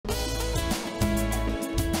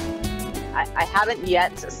I haven't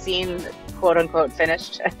yet seen quote unquote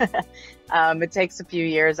finished. It takes a few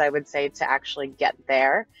years, I would say, to actually get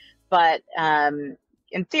there. But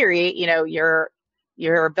in theory, you know, you're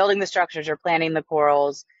building the structures, you're planting the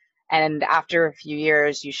corals, and after a few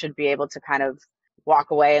years, you should be able to kind of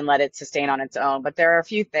walk away and let it sustain on its own. But there are a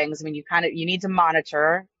few things. I mean, you need to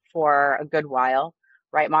monitor for a good while,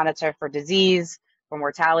 right? Monitor for disease, for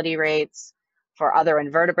mortality rates, for other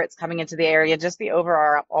invertebrates coming into the area. Just the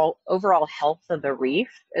overall health of the reef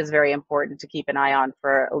is very important to keep an eye on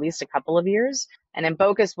for at least a couple of years. And in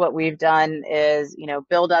Bocas, what we've done is, you know,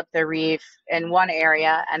 build up the reef in one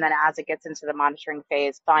area, and then as it gets into the monitoring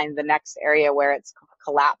phase, find the next area where it's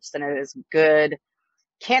collapsed and it is a good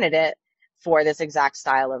candidate for this exact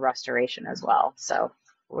style of restoration as well. So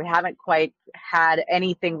we haven't quite had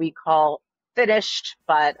anything we call finished,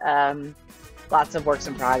 but lots of works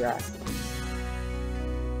in progress.